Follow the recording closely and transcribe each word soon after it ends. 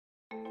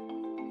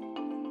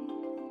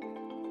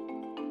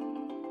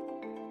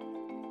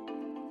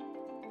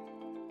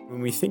When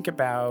we think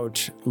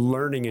about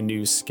learning a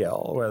new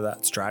skill, whether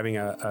that's driving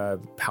a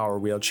power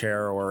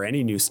wheelchair or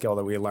any new skill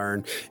that we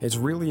learn, it's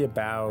really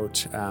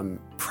about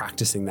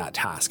practicing that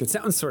task. It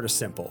sounds sort of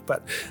simple,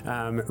 but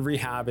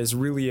rehab is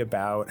really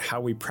about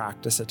how we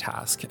practice a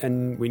task.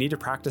 And we need to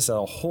practice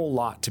a whole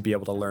lot to be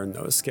able to learn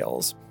those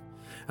skills.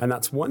 And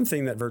that's one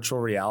thing that virtual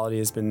reality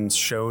has been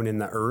shown in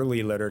the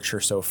early literature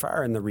so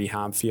far in the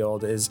rehab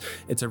field is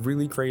it's a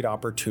really great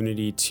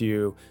opportunity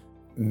to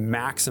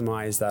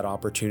maximize that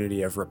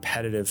opportunity of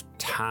repetitive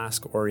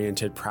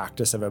task-oriented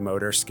practice of a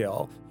motor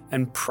skill,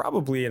 and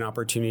probably an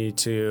opportunity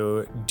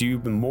to do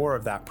more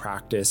of that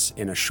practice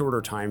in a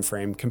shorter time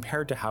frame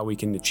compared to how we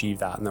can achieve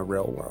that in the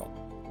real world.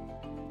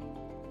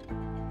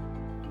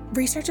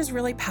 Research is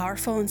really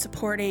powerful in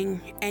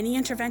supporting any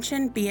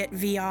intervention, be it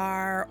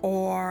VR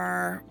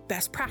or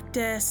best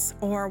practice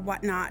or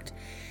whatnot.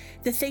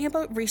 The thing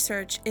about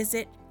research is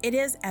it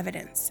is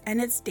evidence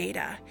and it's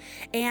data.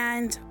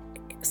 And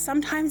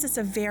sometimes it's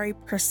a very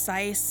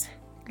precise,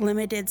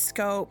 limited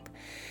scope,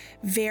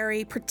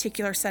 very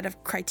particular set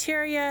of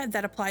criteria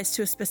that applies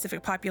to a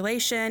specific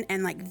population,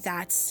 and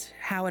that's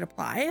how it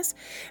applies.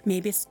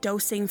 Maybe it's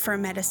dosing for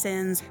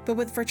medicines, but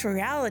with virtual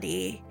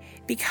reality,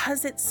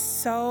 because it's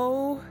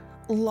so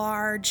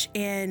large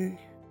in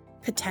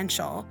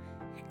potential,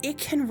 it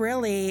can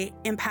really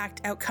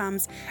impact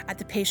outcomes at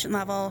the patient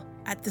level,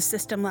 at the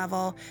system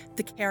level,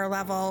 the care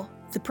level,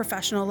 the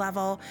professional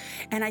level.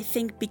 And I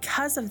think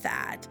because of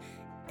that,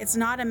 it's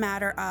not a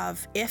matter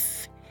of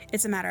if,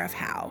 it's a matter of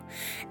how.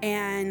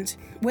 And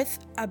with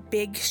a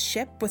big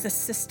ship, with a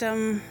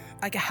system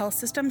like a health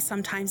system,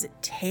 sometimes it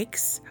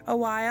takes a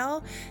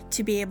while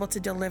to be able to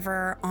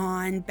deliver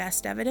on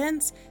best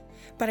evidence.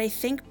 But I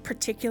think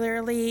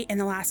particularly in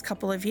the last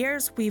couple of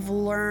years, we've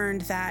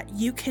learned that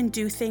you can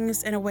do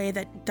things in a way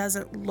that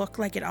doesn't look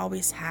like it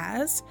always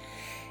has,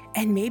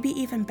 and maybe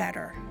even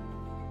better.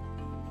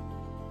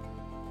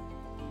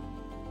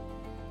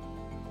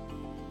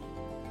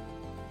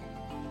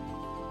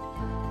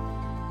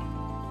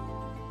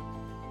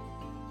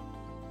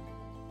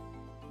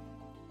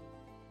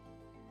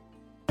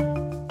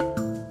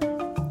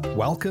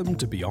 Welcome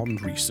to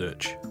Beyond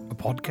Research, a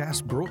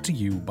podcast brought to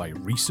you by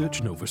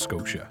Research Nova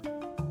Scotia.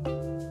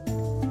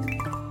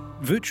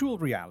 Virtual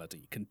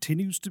reality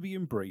continues to be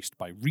embraced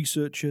by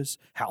researchers,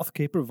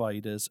 healthcare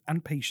providers,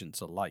 and patients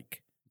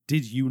alike.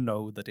 Did you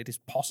know that it is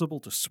possible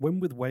to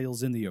swim with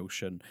whales in the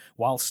ocean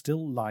while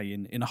still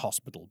lying in a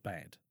hospital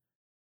bed?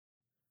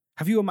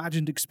 Have you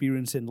imagined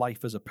experiencing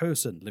life as a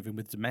person living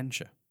with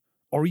dementia,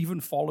 or even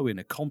following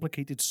a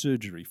complicated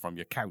surgery from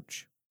your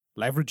couch?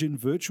 Leveraging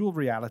virtual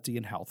reality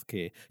in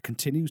healthcare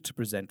continues to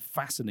present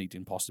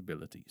fascinating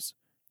possibilities.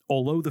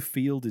 Although the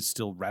field is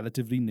still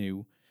relatively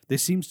new, there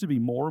seems to be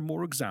more and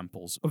more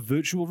examples of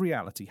virtual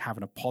reality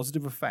having a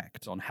positive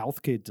effect on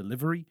healthcare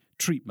delivery,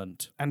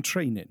 treatment, and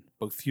training,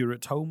 both here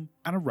at home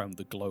and around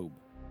the globe.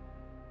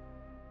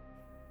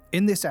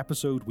 In this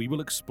episode, we will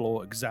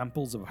explore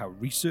examples of how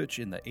research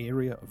in the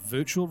area of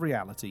virtual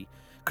reality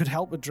could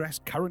help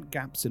address current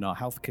gaps in our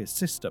healthcare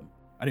system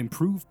and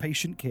improve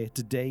patient care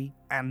today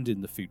and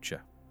in the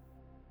future.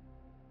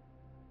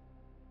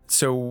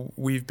 So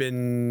we've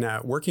been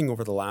working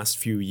over the last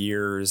few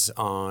years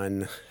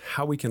on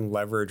how we can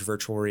leverage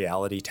virtual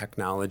reality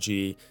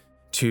technology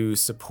to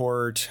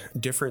support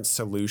different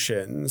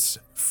solutions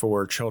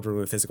for children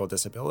with physical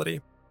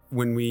disability.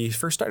 When we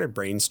first started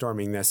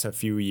brainstorming this a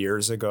few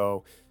years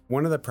ago,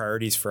 one of the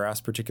priorities for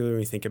us, particularly when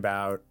we think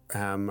about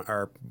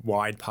our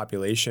wide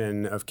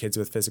population of kids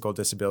with physical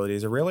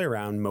disabilities, are really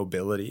around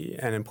mobility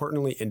and,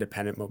 importantly,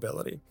 independent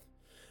mobility.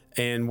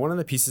 And one of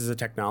the pieces of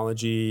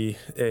technology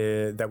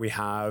that we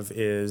have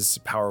is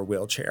power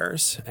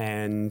wheelchairs.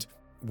 And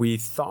we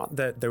thought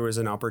that there was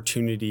an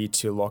opportunity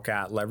to look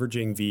at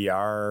leveraging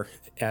VR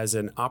as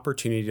an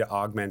opportunity to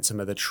augment some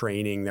of the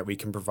training that we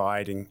can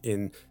provide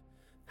in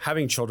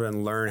having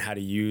children learn how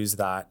to use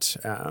that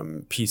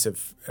piece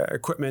of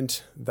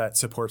equipment that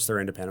supports their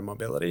independent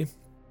mobility.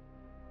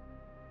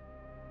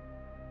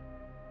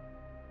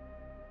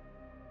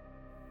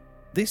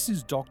 This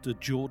is Dr.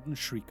 Jordan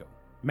Shriko,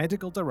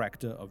 Medical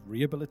Director of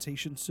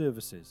Rehabilitation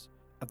Services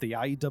at the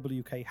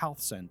IWK Health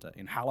Centre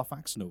in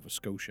Halifax, Nova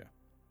Scotia.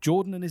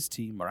 Jordan and his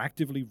team are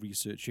actively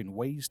researching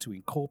ways to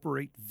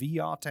incorporate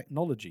VR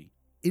technology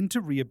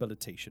into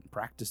rehabilitation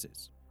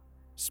practices.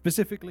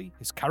 Specifically,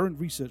 his current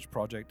research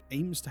project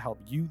aims to help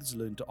youths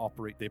learn to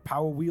operate their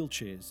power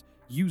wheelchairs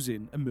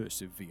using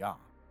immersive VR.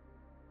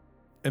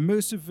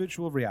 Immersive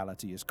virtual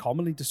reality is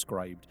commonly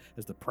described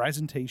as the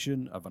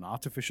presentation of an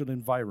artificial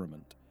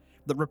environment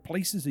that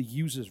replaces a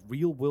user's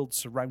real-world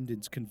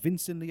surroundings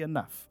convincingly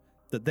enough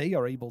that they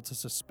are able to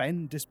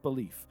suspend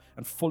disbelief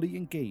and fully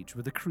engage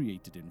with the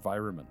created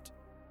environment.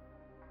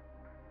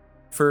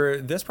 For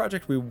this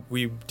project,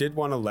 we did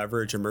want to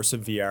leverage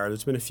immersive VR.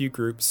 There's been a few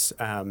groups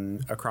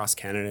across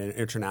Canada and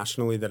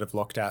internationally that have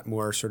looked at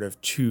more sort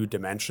of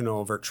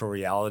two-dimensional virtual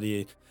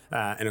reality.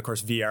 And of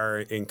course,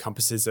 VR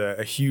encompasses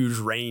a huge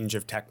range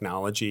of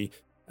technology.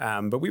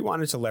 But we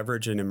wanted to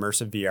leverage an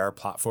immersive VR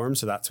platform.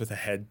 So that's with a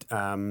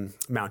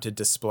head-mounted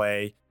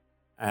display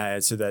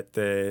so that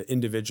the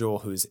individual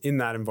who's in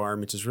that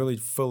environment is really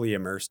fully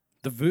immersed.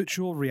 The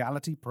virtual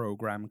reality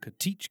program could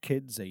teach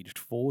kids aged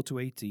 4 to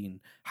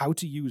 18 how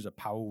to use a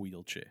power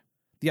wheelchair.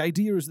 The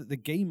idea is that the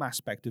game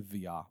aspect of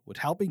VR would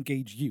help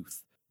engage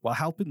youth while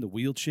helping the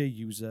wheelchair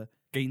user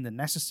gain the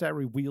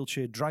necessary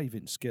wheelchair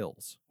driving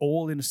skills,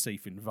 all in a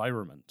safe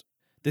environment.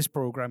 This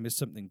program is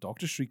something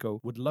Dr. Srico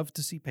would love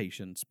to see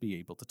patients be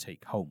able to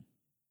take home.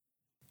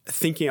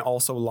 Thinking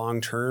also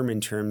long-term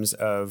in terms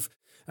of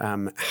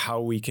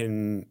how we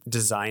can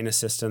design a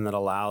system that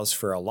allows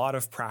for a lot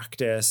of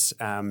practice,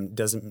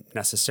 doesn't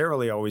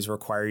necessarily always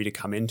require you to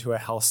come into a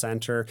health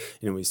center.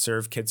 We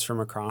serve kids from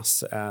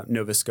across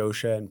Nova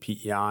Scotia and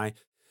PEI.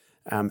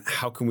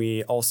 How can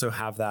we also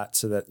have that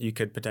so that you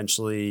could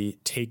potentially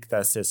take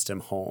the system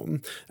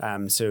home?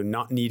 So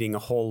not needing a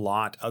whole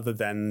lot other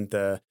than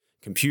the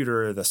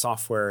computer, the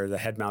software, the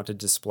head-mounted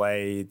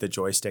display, the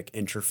joystick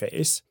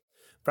interface.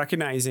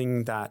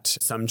 Recognizing that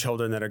some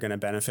children that are going to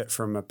benefit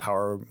from a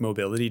power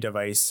mobility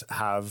device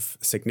have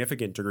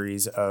significant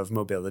degrees of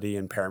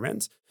mobility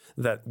impairments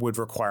that would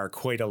require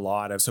quite a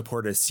lot of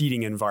supportive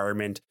seating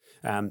environment.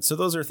 So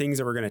those are things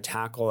that we're going to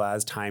tackle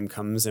as time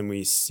comes and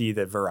we see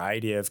the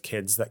variety of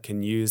kids that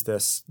can use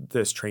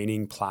this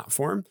training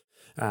platform.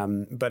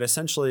 But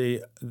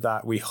essentially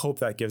that we hope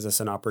that gives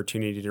us an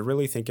opportunity to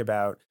really think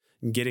about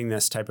getting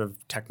this type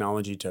of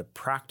technology to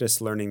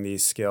practice learning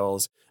these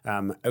skills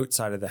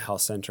outside of the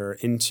health center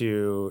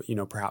into,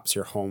 perhaps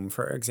your home,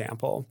 for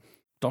example.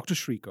 Dr.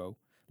 Srico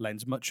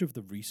lends much of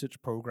the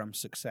research program's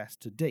success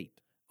to date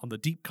on the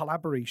deep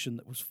collaboration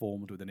that was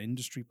formed with an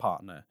industry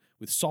partner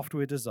with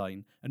software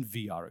design and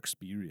VR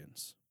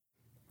experience.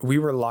 We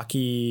were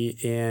lucky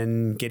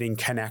in getting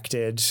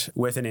connected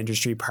with an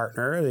industry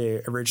partner.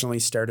 They originally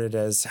started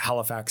as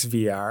Halifax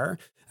VR.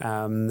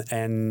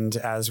 And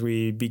as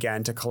we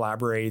began to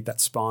collaborate,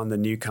 that spawned the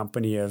new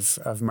company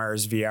of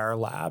Mars VR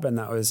Lab. And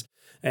that was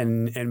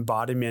an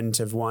embodiment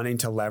of wanting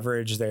to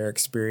leverage their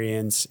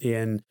experience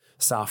in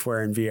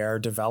software and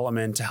VR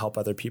development to help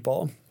other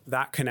people.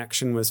 That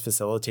connection was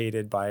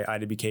facilitated by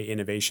IWK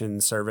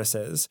Innovation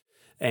Services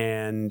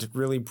and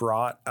really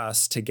brought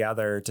us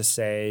together to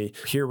say,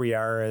 here we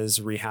are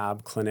as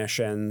rehab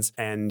clinicians,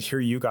 and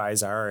here you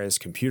guys are as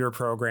computer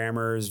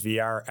programmers,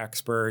 VR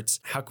experts.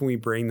 How can we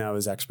bring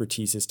those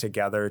expertises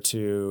together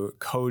to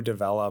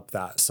co-develop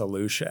that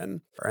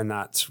solution? And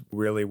that's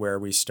really where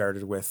we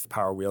started with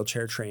power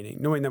wheelchair training,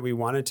 knowing that we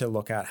wanted to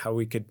look at how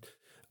we could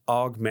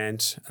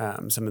augment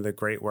some of the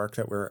great work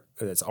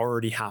that's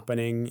already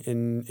happening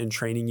in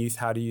training youth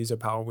how to use a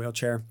power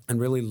wheelchair, and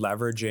really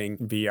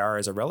leveraging VR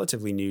as a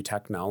relatively new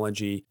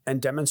technology and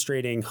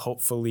demonstrating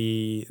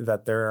hopefully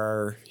that there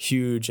are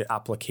huge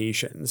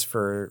applications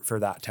for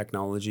that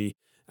technology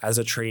as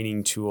a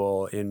training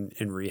tool in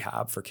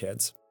rehab for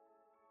kids.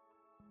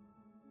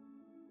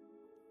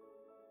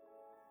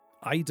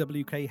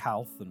 IWK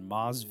Health and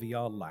Mars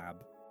VR Lab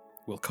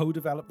will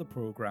co-develop the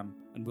program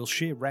and will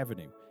share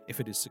revenue if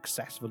it is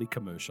successfully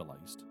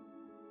commercialized.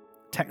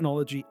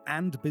 Technology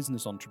and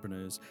business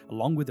entrepreneurs,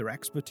 along with their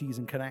expertise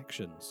and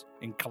connections,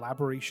 in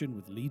collaboration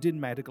with leading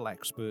medical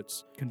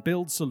experts, can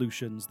build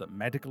solutions that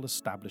medical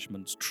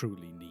establishments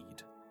truly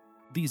need.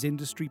 These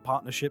industry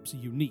partnerships are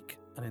unique,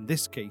 and in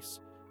this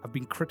case, have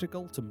been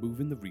critical to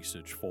moving the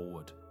research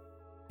forward.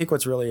 I think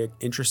what's really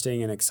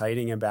interesting and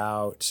exciting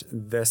about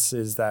this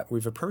is that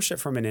we've approached it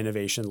from an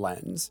innovation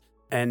lens.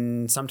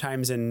 And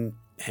sometimes in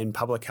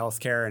public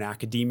healthcare and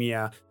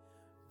academia,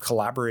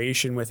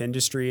 collaboration with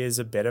industry is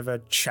a bit of a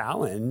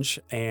challenge.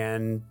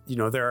 And,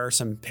 there are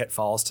some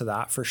pitfalls to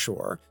that for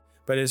sure.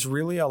 But it's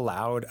really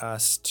allowed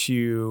us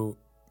to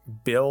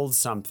build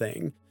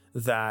something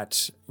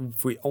that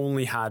if we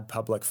only had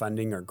public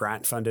funding or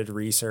grant funded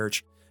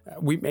research,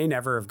 we may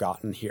never have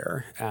gotten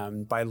here.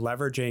 By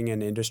leveraging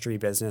an industry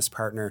business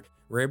partner,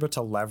 we're able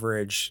to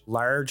leverage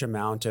large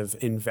amount of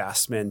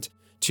investment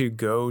to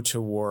go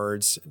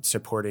towards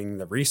supporting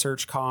the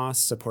research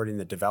costs, supporting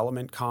the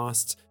development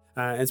costs.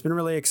 It's been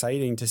really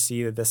exciting to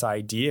see that this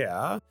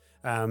idea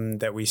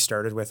that we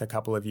started with a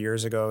couple of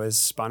years ago has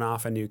spun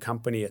off a new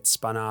company. It's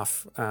spun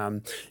off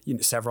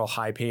several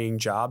high-paying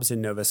jobs in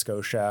Nova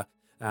Scotia,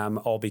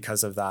 all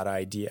because of that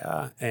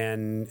idea.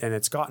 And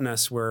it's gotten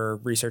us where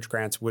research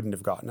grants wouldn't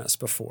have gotten us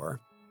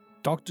before.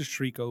 Dr.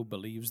 Srico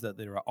believes that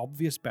there are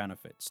obvious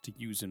benefits to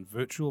using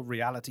virtual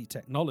reality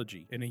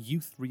technology in a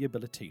youth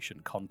rehabilitation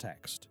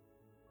context.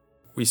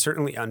 We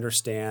certainly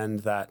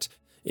understand that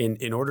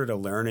in order to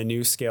learn a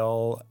new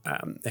skill,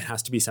 it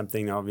has to be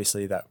something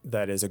obviously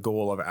that is a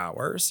goal of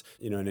ours,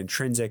 an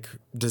intrinsic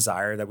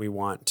desire that we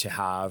want to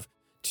have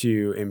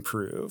to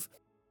improve.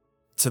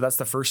 So that's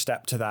the first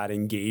step to that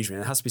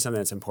engagement. It has to be something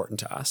that's important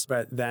to us.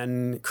 But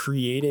then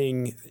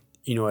creating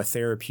a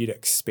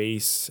therapeutic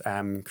space,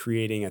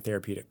 creating a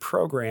therapeutic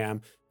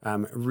program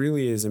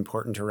really is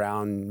important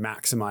around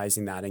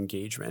maximizing that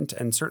engagement.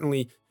 And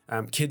certainly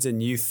kids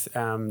and youth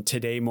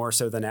today more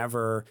so than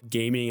ever,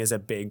 gaming is a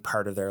big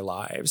part of their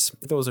lives.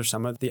 Those are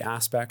some of the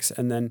aspects.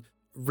 And then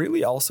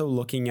really also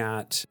looking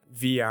at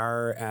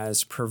VR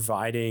as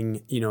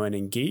providing, an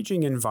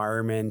engaging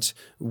environment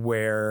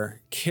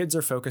where kids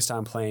are focused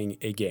on playing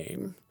a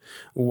game,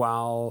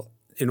 while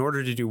in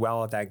order to do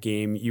well at that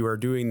game, you are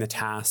doing the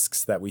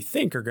tasks that we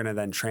think are going to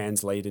then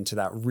translate into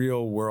that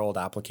real world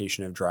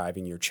application of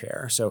driving your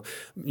chair. So,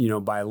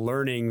 by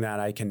learning that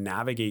I can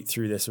navigate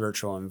through this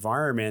virtual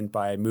environment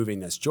by moving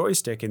this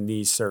joystick in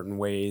these certain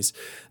ways,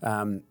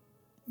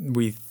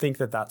 we think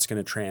that that's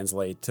going to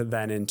translate to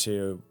then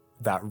into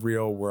that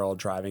real world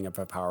driving of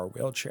a power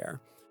wheelchair.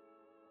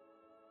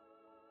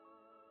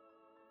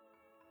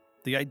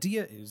 The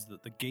idea is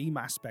that the game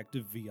aspect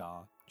of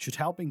VR should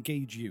help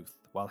engage youth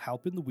while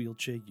helping the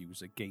wheelchair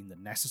user gain the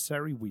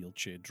necessary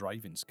wheelchair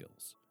driving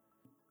skills.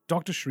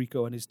 Dr.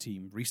 Shriko and his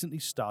team recently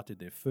started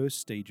their first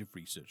stage of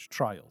research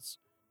trials.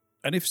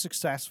 And if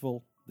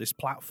successful, this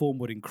platform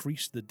would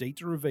increase the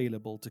data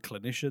available to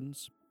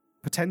clinicians,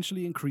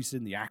 potentially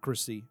increasing the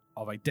accuracy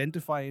of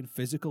identifying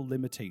physical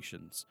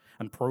limitations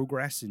and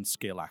progress in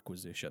skill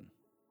acquisition.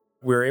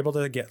 We were able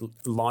to get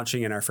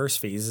launching in our first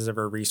phases of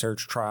our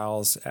research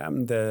trials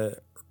the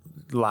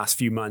last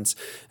few months,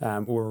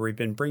 where we've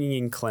been bringing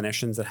in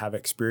clinicians that have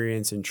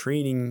experience in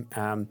training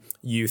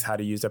youth how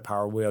to use a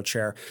power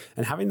wheelchair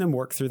and having them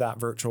work through that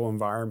virtual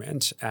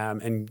environment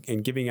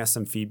and giving us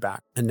some feedback.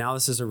 And now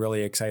this is a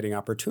really exciting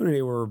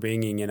opportunity where we're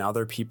bringing in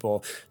other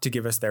people to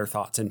give us their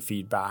thoughts and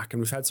feedback.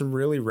 And we've had some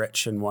really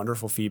rich and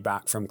wonderful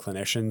feedback from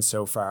clinicians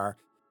so far.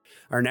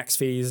 Our next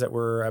phase that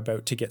we're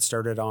about to get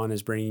started on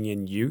is bringing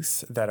in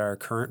youth that are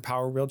current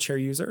power wheelchair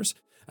users.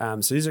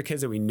 So these are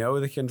kids that we know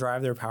that can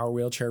drive their power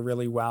wheelchair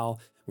really well.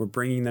 We're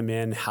bringing them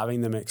in,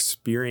 having them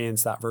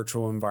experience that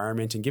virtual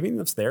environment and giving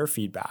them their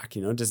feedback.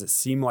 Does it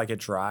seem like it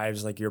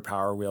drives like your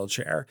power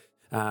wheelchair?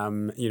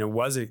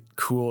 Was it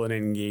cool and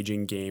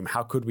engaging game?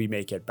 How could we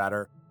make it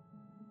better?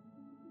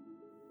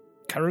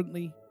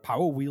 Currently,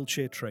 power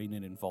wheelchair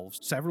training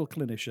involves several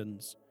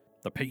clinicians,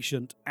 the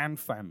patient and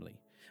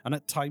family, and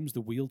at times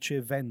the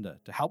wheelchair vendor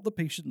to help the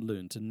patient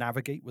learn to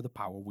navigate with a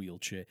power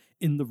wheelchair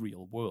in the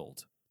real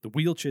world. The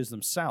wheelchairs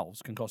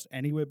themselves can cost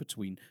anywhere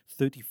between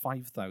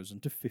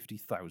 $35,000 to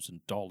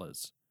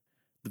 $50,000.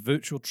 The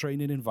virtual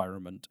training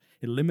environment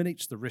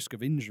eliminates the risk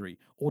of injury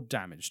or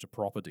damage to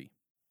property.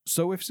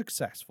 So if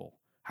successful,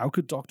 how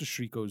could Dr.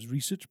 Shriko's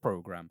research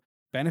program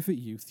benefit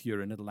youth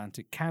here in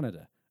Atlantic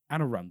Canada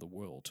and around the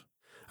world?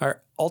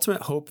 Our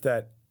ultimate hope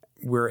that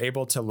we're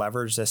able to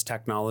leverage this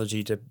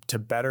technology to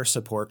better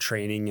support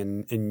training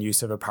and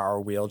use of a power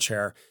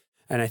wheelchair.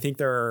 And I think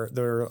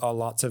there are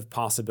lots of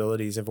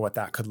possibilities of what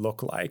that could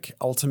look like.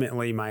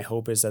 Ultimately, my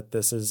hope is that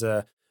this is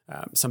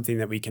something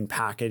that we can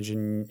package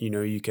and,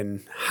 you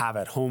can have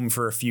at home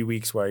for a few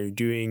weeks while you're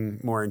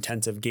doing more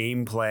intensive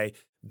gameplay,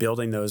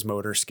 building those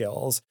motor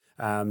skills.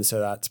 So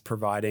that's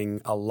providing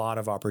a lot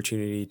of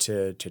opportunity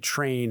to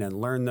train and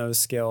learn those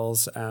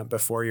skills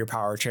before your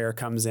power chair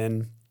comes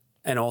in.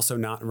 And also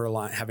not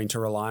having to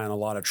rely on a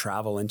lot of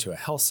travel into a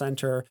health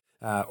center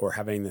or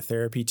having the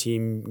therapy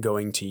team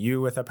going to you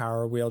with a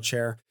power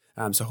wheelchair.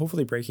 So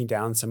hopefully breaking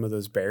down some of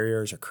those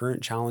barriers or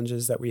current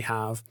challenges that we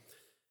have.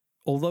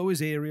 Although his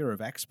area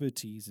of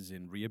expertise is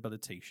in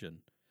rehabilitation,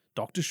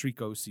 Dr.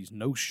 Shriko sees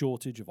no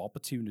shortage of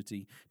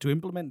opportunity to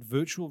implement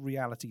virtual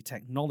reality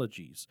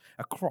technologies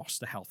across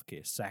the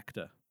healthcare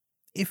sector.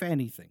 If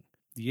anything,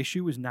 the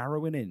issue is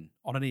narrowing in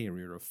on an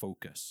area of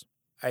focus.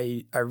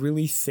 I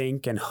really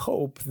think and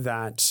hope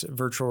that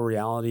virtual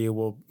reality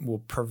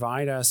will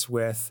provide us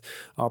with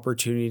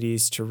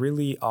opportunities to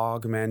really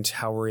augment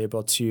how we're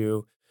able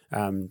to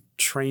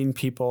train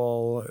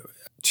people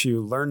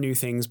to learn new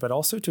things, but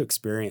also to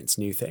experience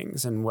new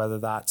things, and whether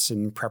that's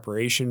in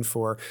preparation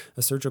for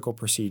a surgical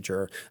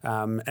procedure.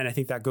 And I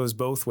think that goes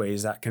both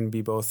ways. That can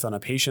be both on a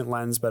patient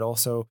lens, but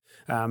also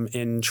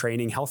in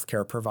training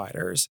healthcare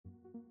providers.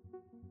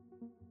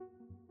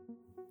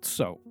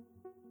 So,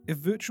 if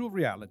virtual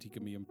reality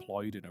can be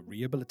employed in a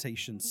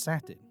rehabilitation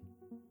setting,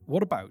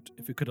 what about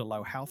if it could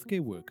allow healthcare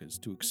workers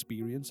to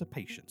experience a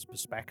patient's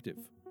perspective?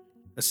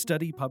 A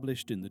study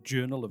published in the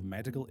Journal of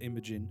Medical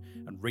Imaging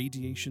and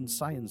Radiation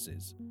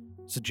Sciences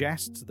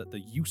suggests that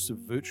the use of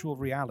virtual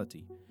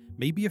reality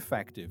may be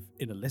effective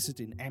in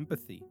eliciting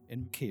empathy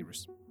in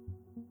carers.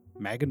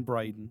 Megan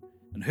Bryden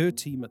and her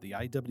team at the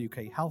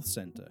IWK Health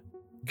Centre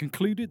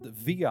concluded that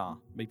VR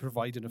may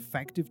provide an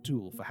effective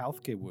tool for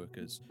healthcare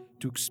workers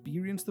to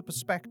experience the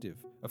perspective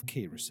of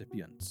care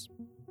recipients.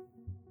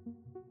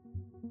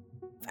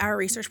 Our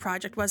research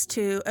project was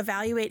to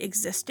evaluate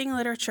existing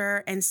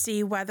literature and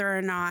see whether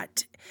or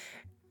not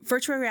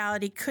virtual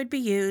reality could be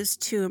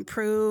used to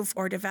improve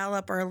or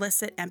develop or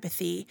elicit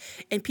empathy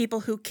in people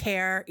who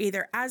care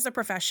either as a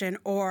profession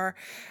or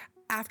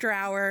after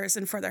hours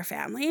and for their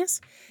families.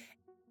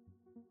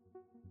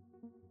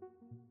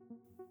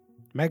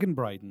 Megan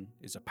Bryden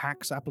is a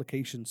PACS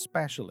application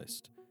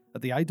specialist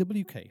at the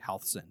IWK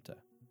Health Centre.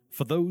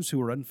 For those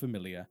who are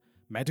unfamiliar,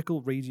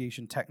 medical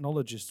radiation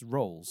technologist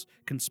roles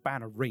can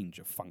span a range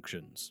of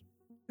functions.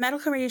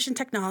 Medical radiation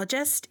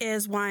technologist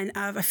is one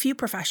of a few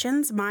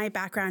professions. My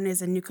background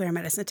is in nuclear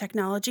medicine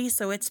technology,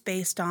 so it's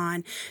based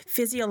on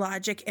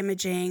physiologic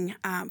imaging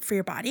for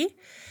your body.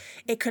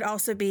 It could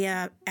also be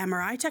a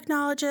MRI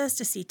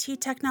technologist, a CT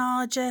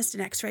technologist,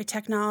 an X-ray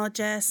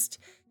technologist.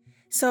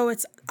 So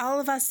it's all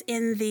of us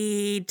in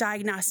the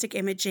diagnostic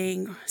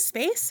imaging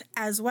space,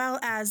 as well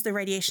as the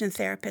radiation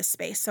therapist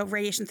space. So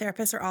radiation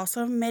therapists are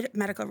also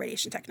medical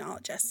radiation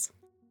technologists.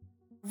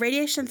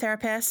 Radiation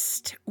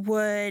therapist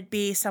would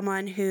be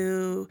someone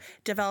who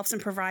develops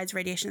and provides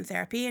radiation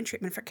therapy and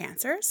treatment for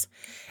cancers.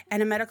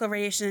 And a medical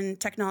radiation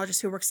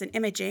technologist who works in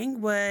imaging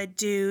would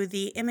do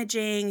the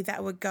imaging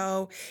that would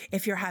go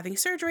if you're having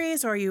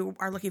surgeries or you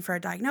are looking for a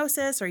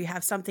diagnosis or you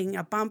have something,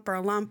 a bump or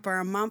a lump or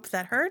a mump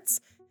that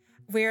hurts.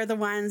 We're the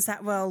ones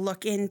that will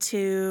look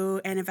into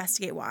and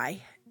investigate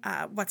why,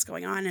 what's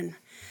going on, and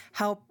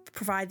help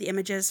provide the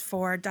images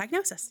for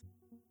diagnosis.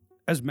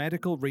 As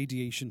medical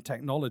radiation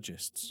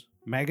technologists,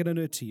 Megan and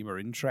her team are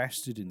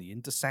interested in the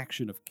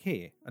intersection of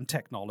care and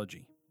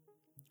technology.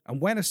 And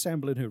when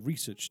assembling her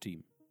research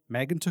team,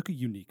 Megan took a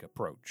unique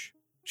approach.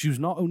 She was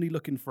not only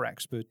looking for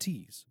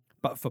expertise,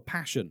 but for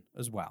passion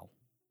as well.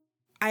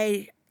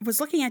 I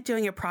was looking at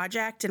doing a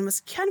project and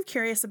was kind of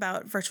curious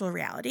about virtual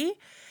reality.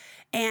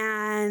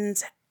 And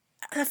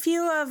a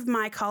few of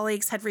my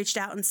colleagues had reached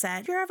out and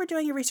said, if you're ever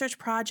doing a research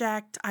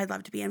project, I'd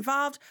love to be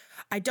involved.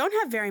 I don't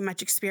have very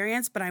much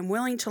experience, but I'm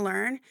willing to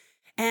learn.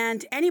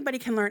 And anybody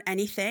can learn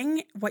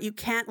anything. What you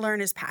can't learn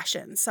is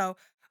passion. So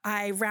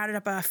I rounded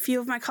up a few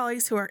of my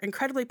colleagues who are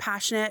incredibly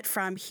passionate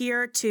from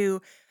here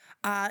to,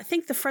 I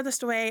think the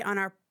furthest away on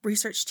our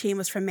research team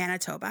was from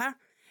Manitoba,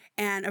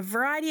 and a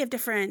variety of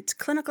different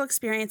clinical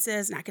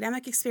experiences and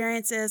academic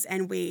experiences.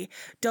 And we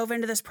dove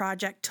into this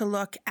project to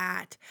look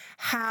at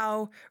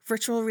how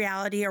virtual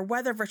reality, or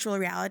whether virtual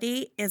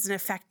reality is an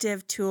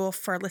effective tool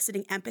for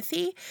eliciting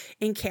empathy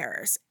in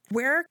carers.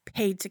 We're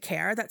paid to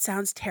care. That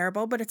sounds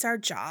terrible, but it's our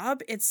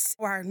job. It's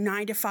our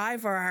 9 to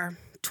 5 or our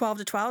 12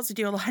 to 12s. We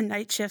do a lot of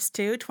night shifts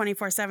too,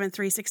 24/7,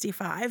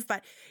 365.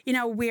 But,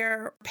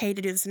 we're paid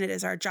to do this and it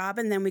is our job.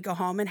 And then we go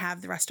home and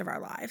have the rest of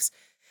our lives.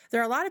 There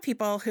are a lot of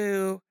people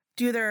who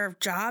do their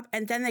job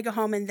and then they go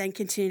home and then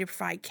continue to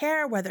provide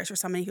care, whether it's for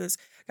somebody who's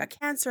got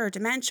cancer or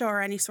dementia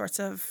or any sorts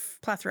of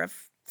plethora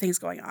of things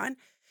going on.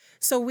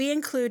 So we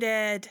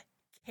included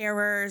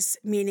carers,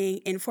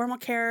 meaning informal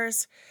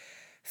carers,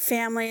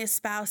 families,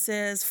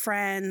 spouses,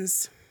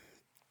 friends,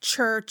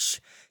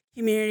 church,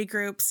 community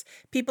groups,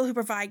 people who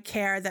provide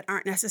care that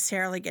aren't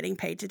necessarily getting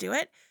paid to do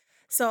it.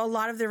 So a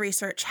lot of the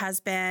research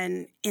has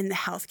been in the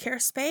healthcare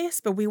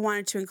space, but we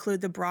wanted to include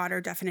the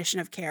broader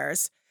definition of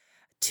carers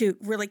to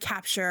really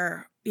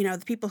capture,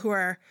 the people who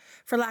are,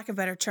 for lack of a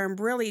better term,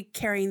 really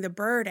carrying the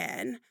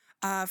burden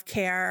of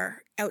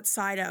care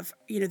outside of,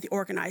 the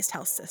organized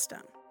health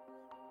system.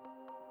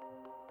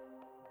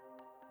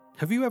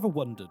 Have you ever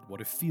wondered what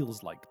it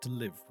feels like to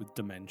live with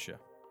dementia?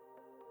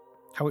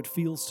 How it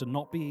feels to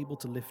not be able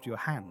to lift your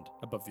hand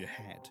above your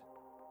head?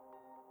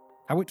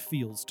 How it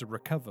feels to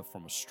recover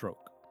from a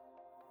stroke?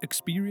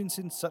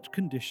 Experiencing such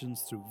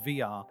conditions through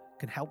VR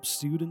can help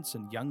students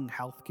and young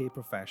healthcare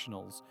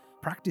professionals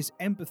practice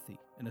empathy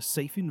in a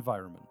safe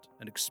environment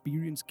and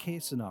experience care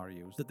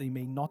scenarios that they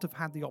may not have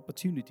had the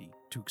opportunity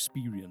to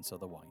experience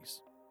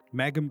otherwise.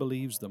 Megan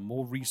believes that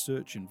more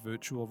research in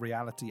virtual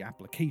reality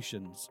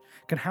applications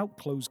can help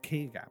close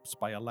care gaps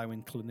by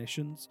allowing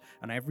clinicians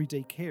and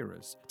everyday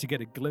carers to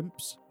get a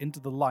glimpse into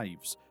the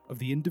lives of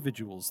the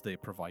individuals they're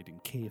providing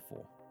care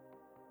for.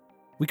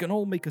 We can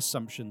all make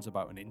assumptions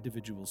about an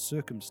individual's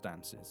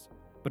circumstances,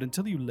 but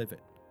until you live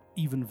it,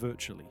 even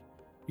virtually,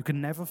 you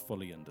can never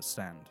fully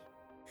understand.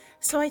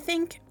 So I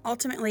think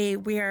ultimately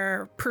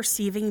we're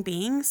perceiving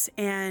beings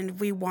and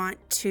we want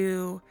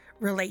to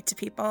relate to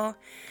people.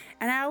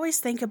 And I always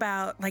think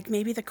about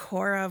maybe the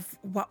core of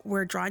what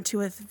we're drawn to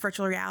with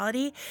virtual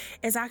reality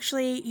is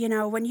actually,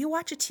 when you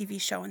watch a TV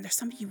show and there's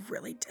somebody you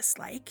really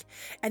dislike,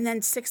 and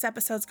then 6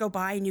 episodes go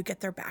by and you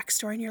get their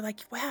backstory and you're like,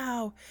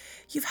 wow,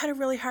 you've had a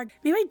really hard,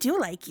 maybe I do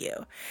like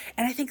you.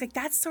 And I think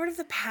that's sort of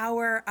the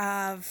power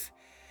of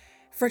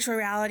virtual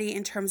reality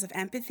in terms of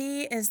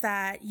empathy, is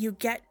that you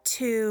get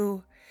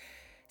to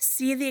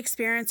see the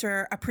experience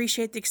or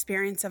appreciate the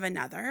experience of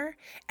another.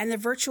 And the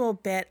virtual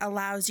bit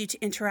allows you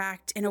to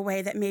interact in a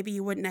way that maybe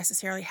you wouldn't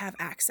necessarily have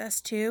access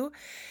to.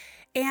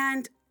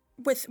 And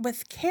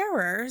with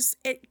carers,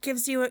 it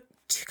gives you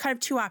kind of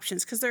two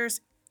options, because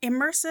there's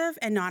immersive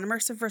and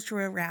non-immersive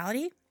virtual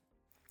reality.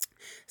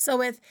 So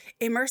with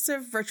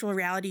immersive virtual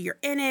reality, you're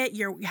in it,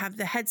 you have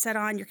the headset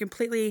on, you're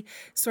completely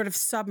sort of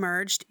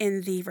submerged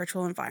in the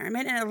virtual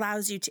environment, and it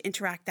allows you to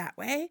interact that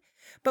way.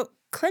 But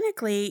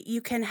clinically,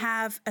 you can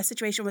have a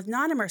situation with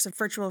non-immersive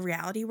virtual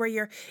reality where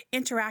you're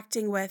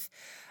interacting with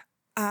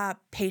a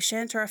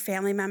patient or a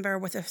family member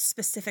with a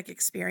specific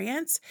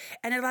experience,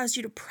 and it allows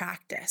you to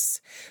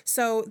practice.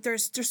 So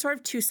there's sort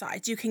of two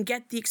sides. You can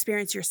get the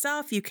experience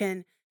yourself. You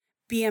can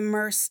be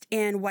immersed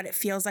in what it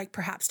feels like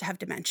perhaps to have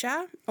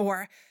dementia,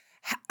 or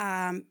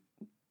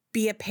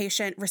be a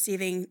patient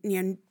receiving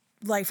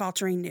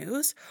life-altering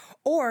news,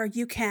 or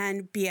you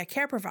can be a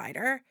care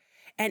provider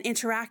and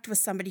interact with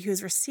somebody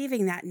who's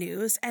receiving that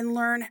news and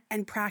learn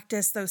and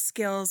practice those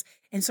skills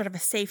in sort of a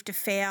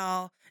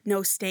safe-to-fail,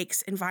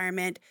 no-stakes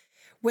environment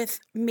with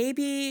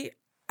maybe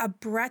a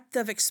breadth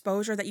of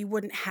exposure that you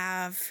wouldn't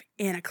have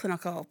in a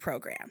clinical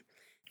program.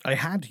 I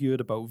had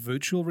heard about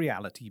virtual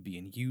reality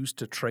being used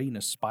to train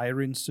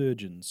aspiring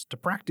surgeons to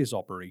practice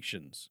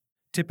operations.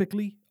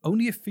 Typically,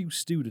 only a few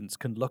students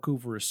can look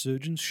over a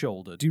surgeon's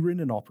shoulder during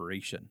an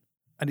operation,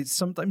 and it's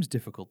sometimes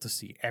difficult to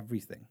see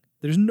everything.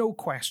 There's no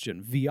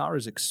question VR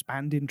is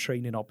expanding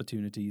training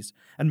opportunities,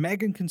 and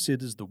Megan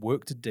considers the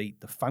work to date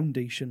the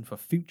foundation for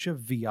future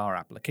VR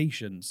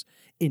applications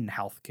in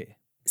healthcare.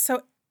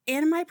 So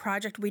in my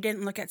project, we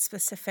didn't look at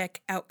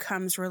specific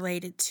outcomes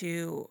related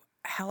to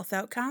health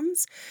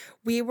outcomes.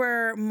 We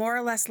were more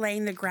or less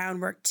laying the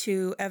groundwork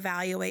to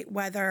evaluate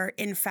whether,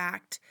 in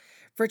fact,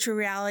 virtual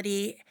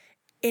reality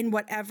in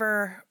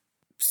whatever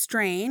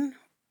strain,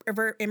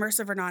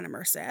 immersive or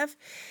non-immersive,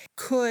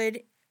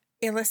 could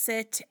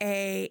elicit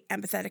a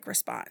empathetic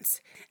response.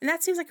 And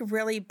that seems like a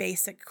really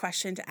basic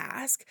question to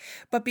ask.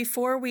 But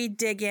before we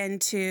dig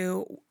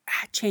into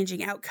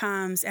changing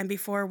outcomes and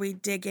before we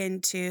dig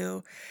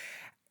into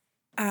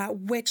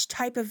which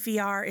type of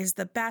VR is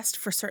the best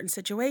for certain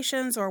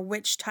situations, or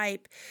which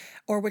type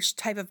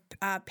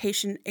of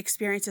patient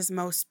experience is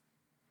most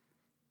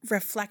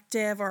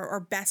reflective or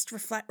best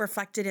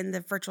reflected in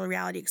the virtual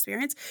reality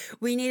experience,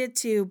 we needed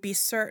to be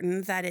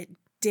certain that it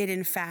did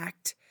in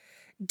fact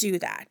do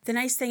that. The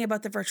nice thing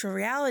about the virtual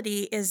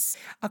reality is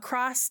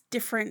across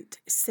different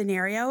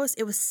scenarios,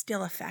 it was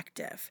still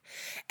effective,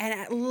 and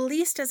at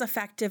least as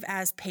effective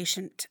as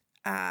patient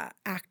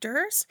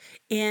actors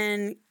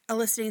in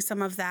eliciting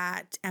some of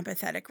that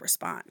empathetic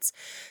response.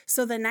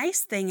 So the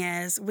nice thing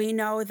is we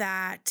know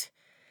that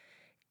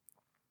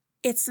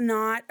it's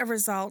not a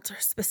result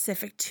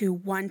specific to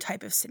one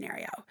type of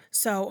scenario.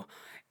 So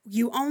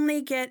you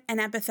only get an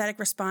empathetic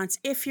response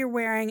if you're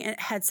wearing a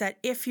headset,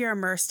 if you're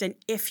immersed, and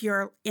if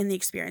you're in the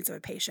experience of a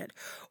patient.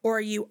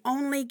 Or you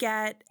only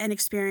get an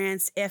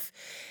experience if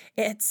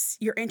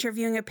you're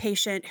interviewing a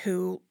patient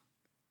who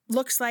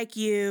looks like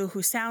you,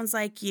 who sounds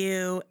like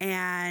you,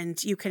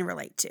 and you can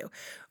relate to.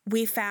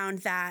 We found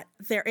that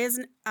there is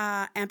an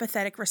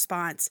empathetic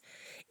response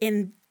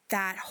in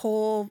that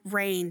whole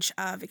range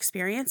of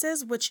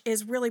experiences, which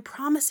is really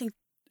promising.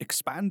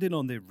 Expanding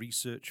on their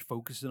research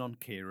focusing on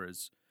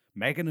carers,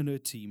 Megan and her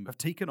team have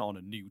taken on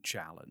a new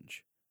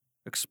challenge,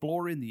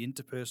 exploring the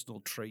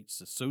interpersonal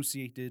traits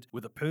associated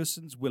with a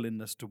person's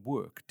willingness to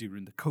work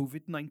during the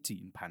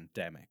COVID-19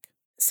 pandemic.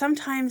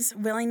 Sometimes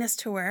willingness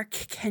to work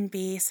can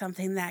be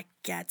something that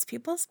gets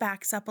people's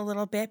backs up a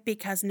little bit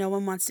because no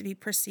one wants to be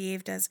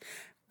perceived as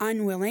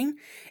unwilling,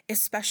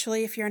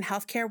 especially if you're in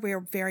healthcare.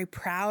 We're very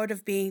proud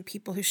of being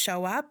people who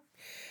show up.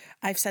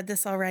 I've said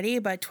this already,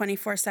 but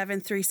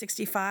 24/7,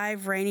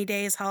 365, rainy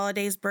days,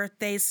 holidays,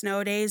 birthdays,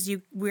 snow days,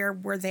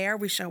 we're there,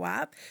 we show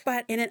up.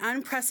 But in an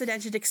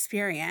unprecedented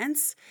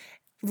experience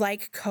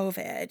like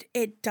COVID,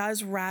 it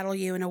does rattle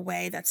you in a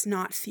way that's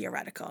not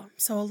theoretical.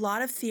 So a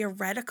lot of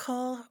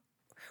theoretical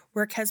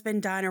work has been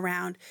done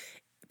around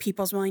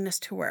people's willingness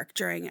to work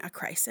during a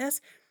crisis,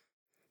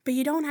 but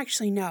you don't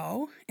actually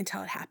know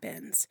until it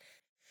happens.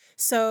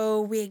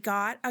 So we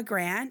got a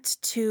grant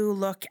to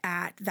look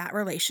at that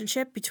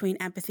relationship between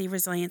empathy,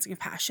 resilience, and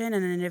compassion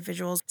and an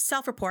individual's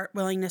self-report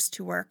willingness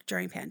to work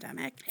during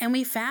pandemic. And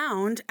we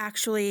found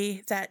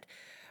actually that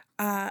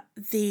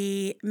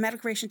the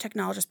medical radiation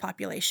technologist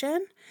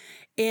population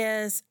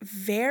is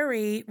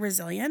very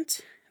resilient,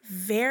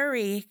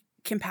 very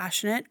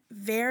compassionate,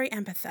 very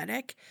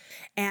empathetic.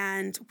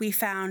 And we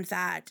found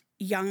that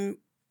young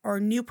or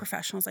new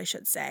professionals, I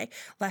should say,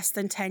 less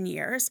than 10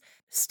 years,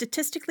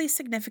 statistically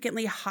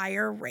significantly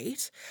higher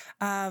rate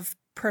of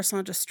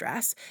personal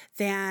distress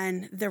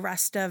than the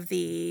rest of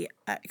the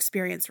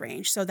experience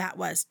range. So that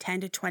was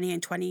 10 to 20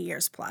 and 20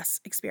 years plus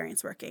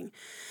experience working.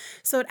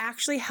 So it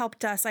actually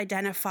helped us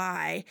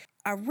identify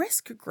a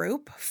risk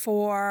group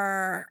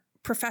for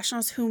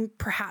professionals who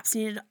perhaps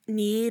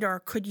need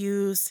or could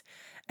use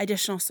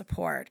additional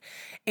support.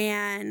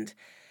 And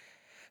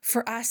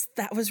for us,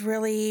 that was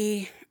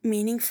really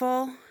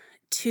meaningful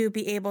to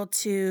be able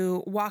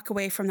to walk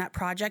away from that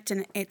project.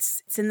 And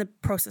it's in the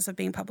process of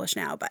being published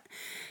now, but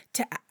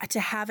to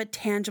have a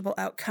tangible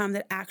outcome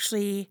that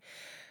actually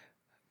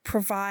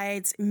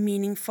provides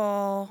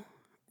meaningful,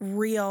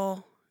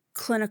 real,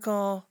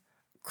 clinical,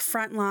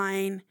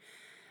 frontline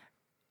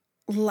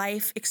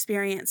life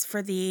experience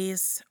for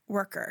these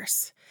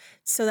workers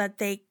so that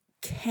they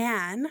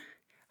can,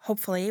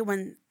 hopefully,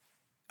 when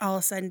all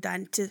is said and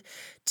done,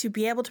 to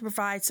be able to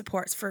provide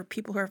supports for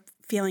people who are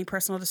feeling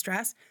personal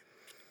distress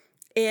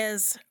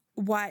is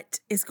what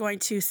is going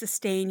to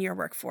sustain your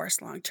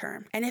workforce long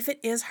term. And if it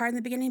is hard in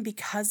the beginning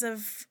because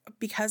of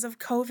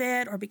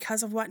COVID or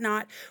because of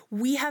whatnot,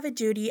 we have a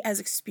duty as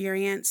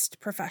experienced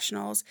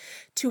professionals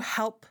to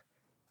help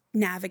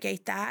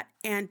navigate that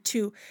and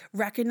to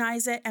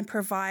recognize it and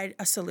provide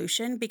a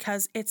solution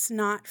because it's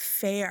not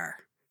fair.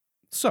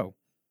 So,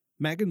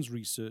 Megan's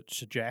research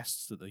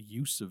suggests that the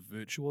use of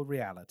virtual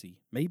reality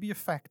may be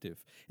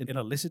effective in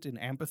eliciting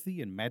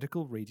empathy in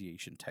medical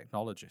radiation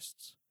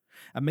technologists,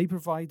 and may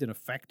provide an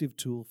effective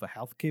tool for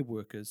healthcare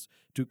workers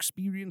to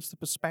experience the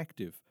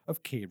perspective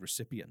of care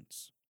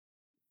recipients.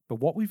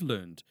 But what we've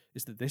learned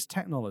is that this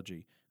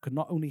technology could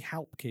not only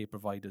help care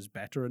providers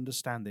better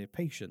understand their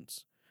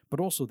patients,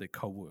 but also their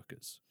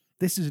co-workers.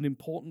 This is an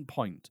important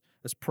point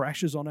as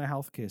pressures on our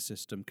healthcare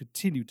system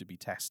continue to be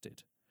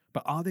tested.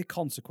 But are there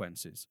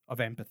consequences of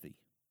empathy?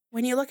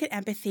 When you look at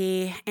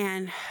empathy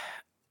and,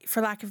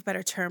 for lack of a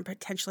better term,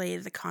 potentially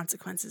the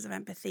consequences of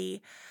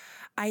empathy,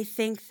 I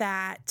think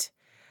that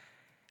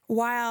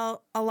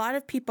while a lot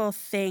of people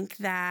think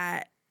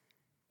that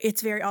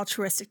it's very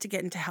altruistic to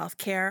get into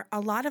healthcare, a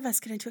lot of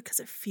us get into it because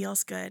it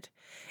feels good.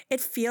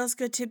 It feels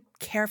good to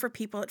care for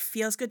people. It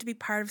feels good to be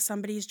part of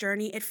somebody's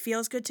journey. It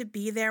feels good to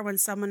be there when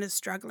someone is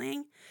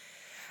struggling.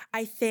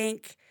 I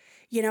think,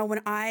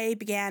 when I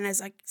began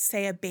as,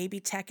 say, a baby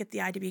tech at the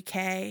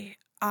IWK,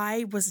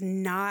 I was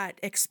not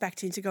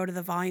expecting to go to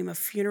the volume of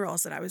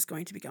funerals that I was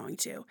going to be going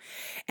to.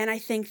 And I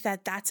think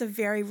that that's a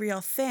very real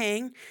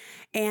thing.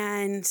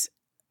 And,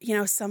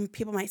 some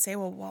people might say,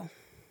 well,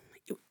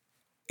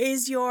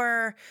 is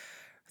your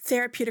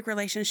therapeutic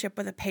relationship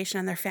with a patient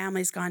and their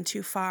family's gone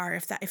too far?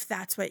 If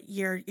that's what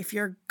if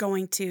you're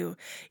going to,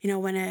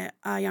 when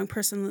a young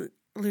person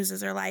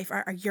loses their life,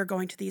 you're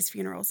going to these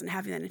funerals and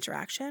having that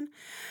interaction.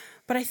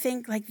 But I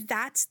think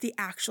that's the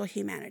actual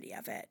humanity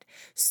of it.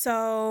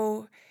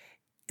 So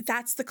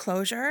that's the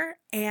closure.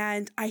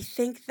 And I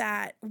think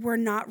that we're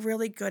not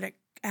really good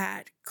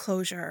at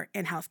closure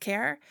in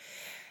healthcare.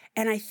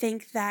 And I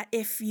think that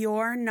if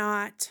you're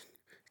not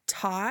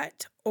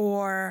taught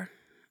or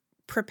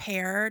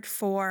prepared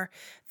for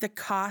the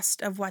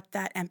cost of what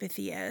that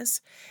empathy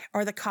is,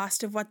 or the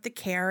cost of what the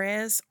care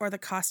is, or the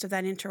cost of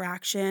that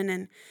interaction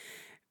and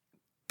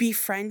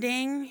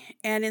befriending,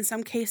 and in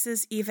some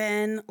cases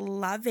even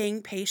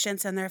loving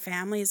patients and their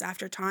families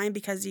after time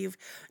because you've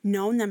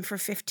known them for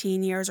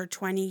 15 years or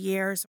 20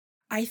 years.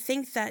 I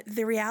think that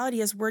the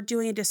reality is we're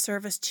doing a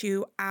disservice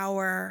to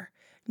our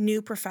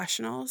new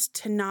professionals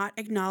to not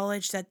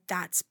acknowledge that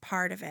that's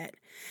part of it.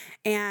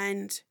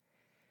 And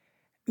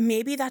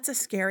maybe that's a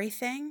scary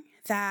thing,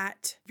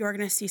 that you're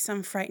going to see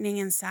some frightening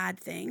and sad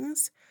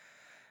things.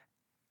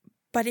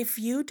 But if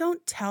you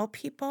don't tell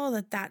people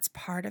that that's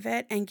part of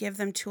it and give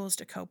them tools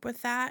to cope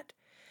with that,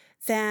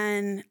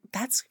 then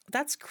that's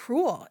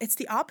cruel. It's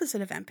the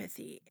opposite of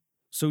empathy.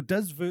 So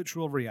does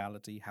virtual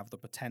reality have the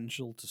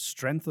potential to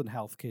strengthen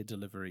healthcare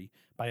delivery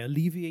by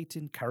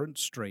alleviating current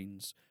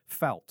strains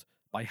felt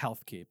by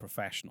healthcare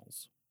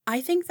professionals? I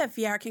think that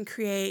VR can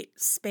create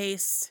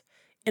space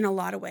in a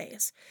lot of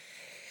ways.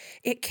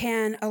 It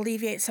can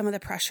alleviate some of the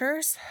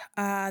pressures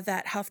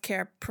that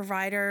healthcare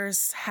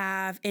providers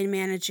have in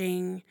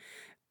managing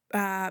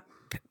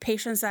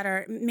patients that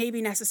are maybe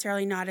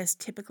necessarily not as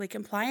typically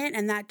compliant.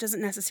 And that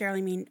doesn't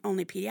necessarily mean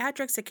only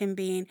pediatrics. It can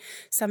mean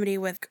somebody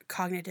with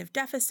cognitive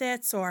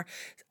deficits or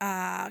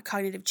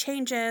cognitive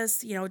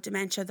changes,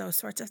 dementia, those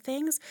sorts of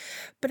things.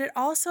 But it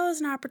also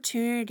is an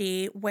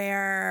opportunity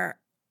where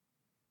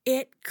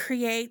it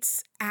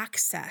creates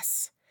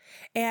access.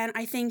 And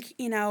I think,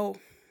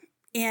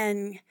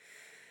 in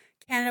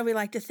Canada, we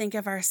like to think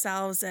of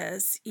ourselves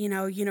as,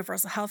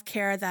 universal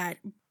healthcare that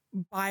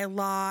by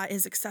law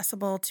is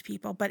accessible to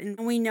people. But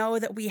we know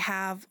that we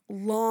have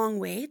long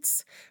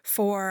waits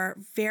for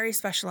very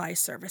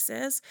specialized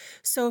services.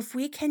 So if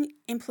we can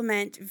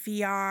implement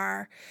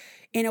VR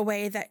in a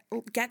way that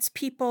gets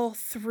people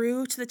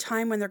through to the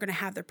time when they're going to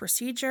have the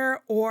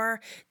procedure, or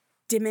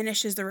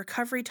diminishes the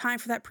recovery time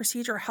for that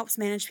procedure, or helps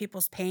manage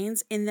people's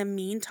pains in the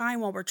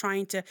meantime while we're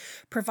trying to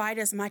provide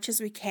as much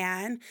as we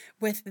can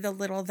with the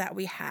little that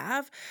we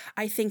have,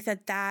 I think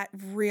that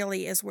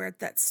really is where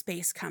that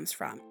space comes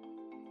from.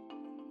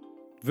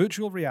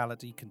 Virtual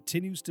reality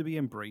continues to be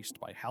embraced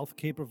by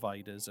healthcare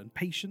providers and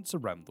patients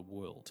around the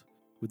world.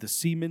 With the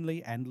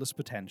seemingly endless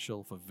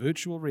potential for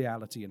virtual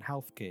reality in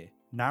healthcare,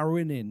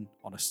 narrowing in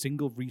on a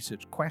single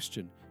research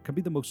question can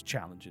be the most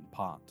challenging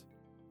part.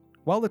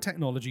 While the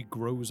technology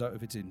grows out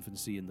of its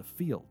infancy in the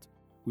field,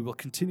 we will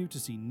continue to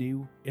see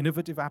new,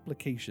 innovative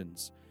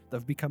applications that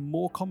have become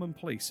more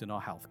commonplace in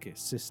our healthcare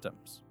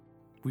systems.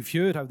 We've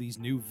heard how these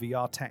new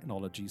VR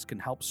technologies can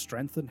help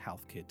strengthen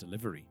healthcare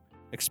delivery,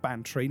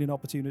 expand training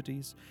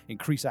opportunities,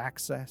 increase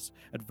access,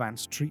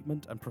 advance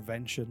treatment and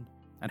prevention,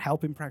 and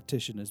helping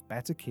practitioners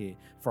better care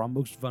for our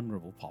most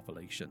vulnerable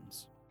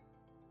populations.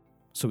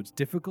 So it's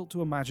difficult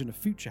to imagine a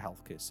future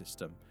healthcare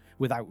system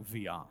without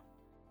VR.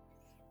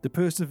 The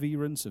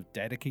perseverance of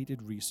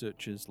dedicated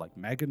researchers like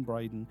Megan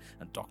Bryden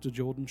and Dr.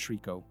 Jordan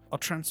Schrico are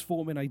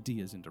transforming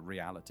ideas into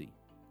reality.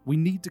 We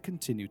need to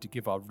continue to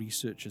give our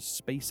researchers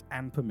space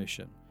and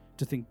permission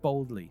to think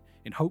boldly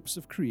in hopes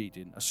of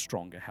creating a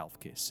stronger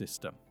healthcare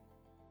system.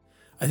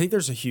 I think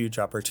there's a huge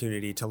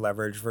opportunity to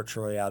leverage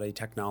virtual reality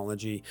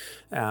technology,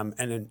 and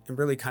it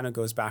really kind of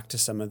goes back to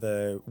some of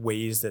the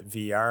ways that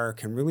VR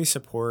can really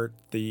support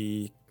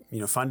the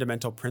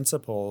fundamental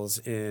principles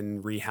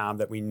in rehab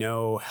that we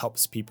know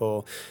helps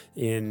people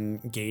in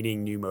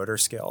gaining new motor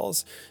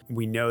skills.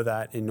 We know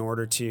that in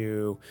order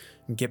to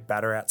get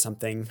better at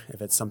something,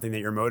 if it's something that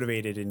you're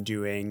motivated in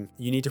doing,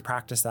 you need to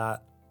practice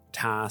that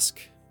task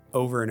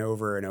over and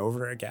over and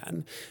over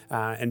again.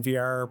 And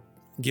VR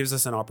gives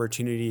us an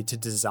opportunity to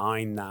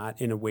design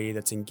that in a way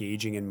that's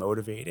engaging and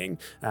motivating,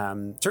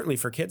 certainly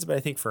for kids, but I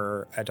think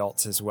for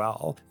adults as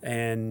well.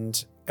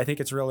 And I think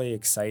it's really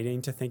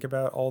exciting to think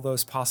about all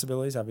those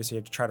possibilities. Obviously, you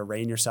have to try to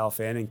rein yourself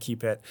in and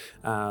keep it,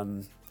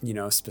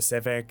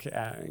 specific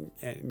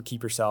and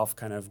keep yourself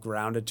kind of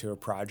grounded to a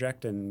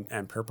project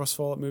and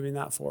purposeful at moving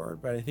that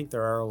forward. But I think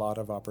there are a lot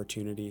of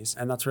opportunities,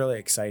 and that's really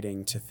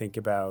exciting to think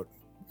about,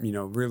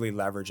 really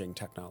leveraging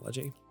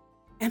technology.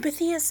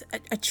 Empathy is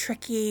a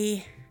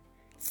tricky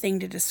thing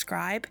to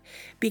describe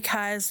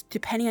because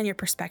depending on your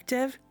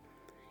perspective,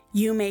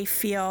 you may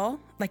feel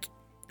like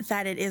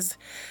that it is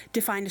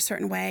defined a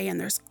certain way, and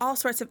there's all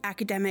sorts of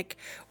academic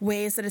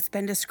ways that it's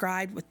been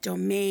described with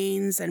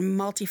domains and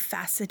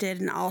multifaceted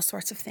and all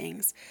sorts of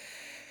things.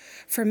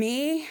 For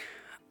me,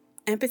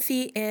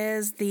 empathy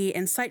is the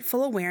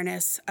insightful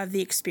awareness of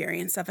the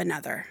experience of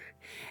another.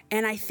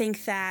 And I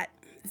think that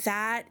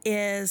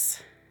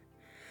is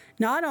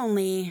not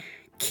only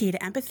key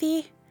to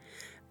empathy,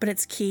 but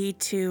it's key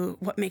to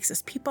what makes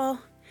us people,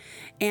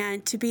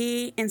 and to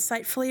be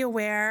insightfully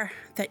aware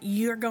that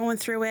you're going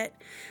through it,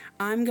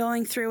 I'm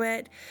going through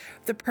it,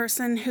 the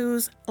person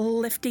who's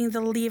lifting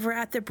the lever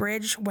at the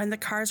bridge when the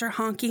cars are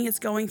honking is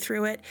going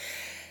through it.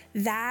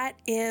 That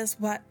is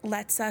what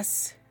lets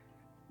us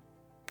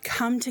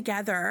come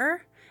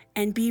together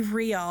and be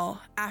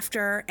real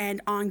after and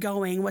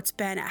ongoing what's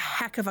been a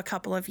heck of a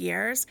couple of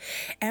years,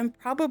 and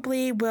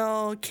probably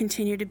will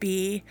continue to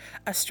be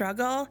a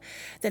struggle.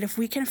 That if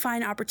we can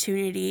find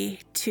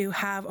opportunity to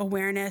have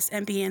awareness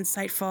and be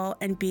insightful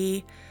and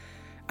be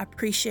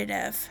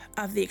appreciative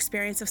of the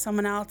experience of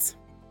someone else,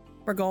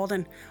 we're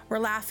golden. We're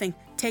laughing.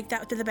 Take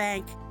that to the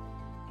bank.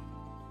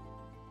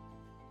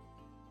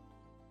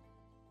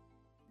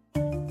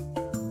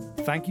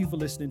 Thank you for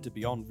listening to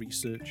Beyond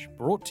Research,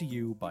 brought to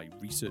you by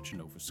Research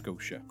Nova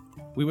Scotia.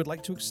 We would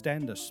like to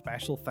extend a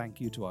special thank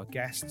you to our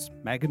guests,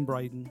 Megan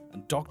Bryden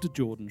and Dr.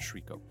 Jordan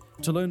Shriko.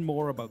 To learn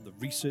more about the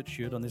research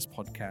heard on this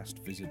podcast,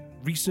 visit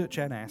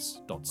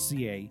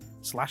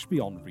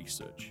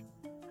researchns.ca/beyondresearch.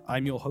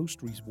 I'm your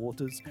host, Rhys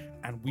Waters,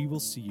 and we will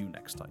see you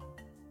next time.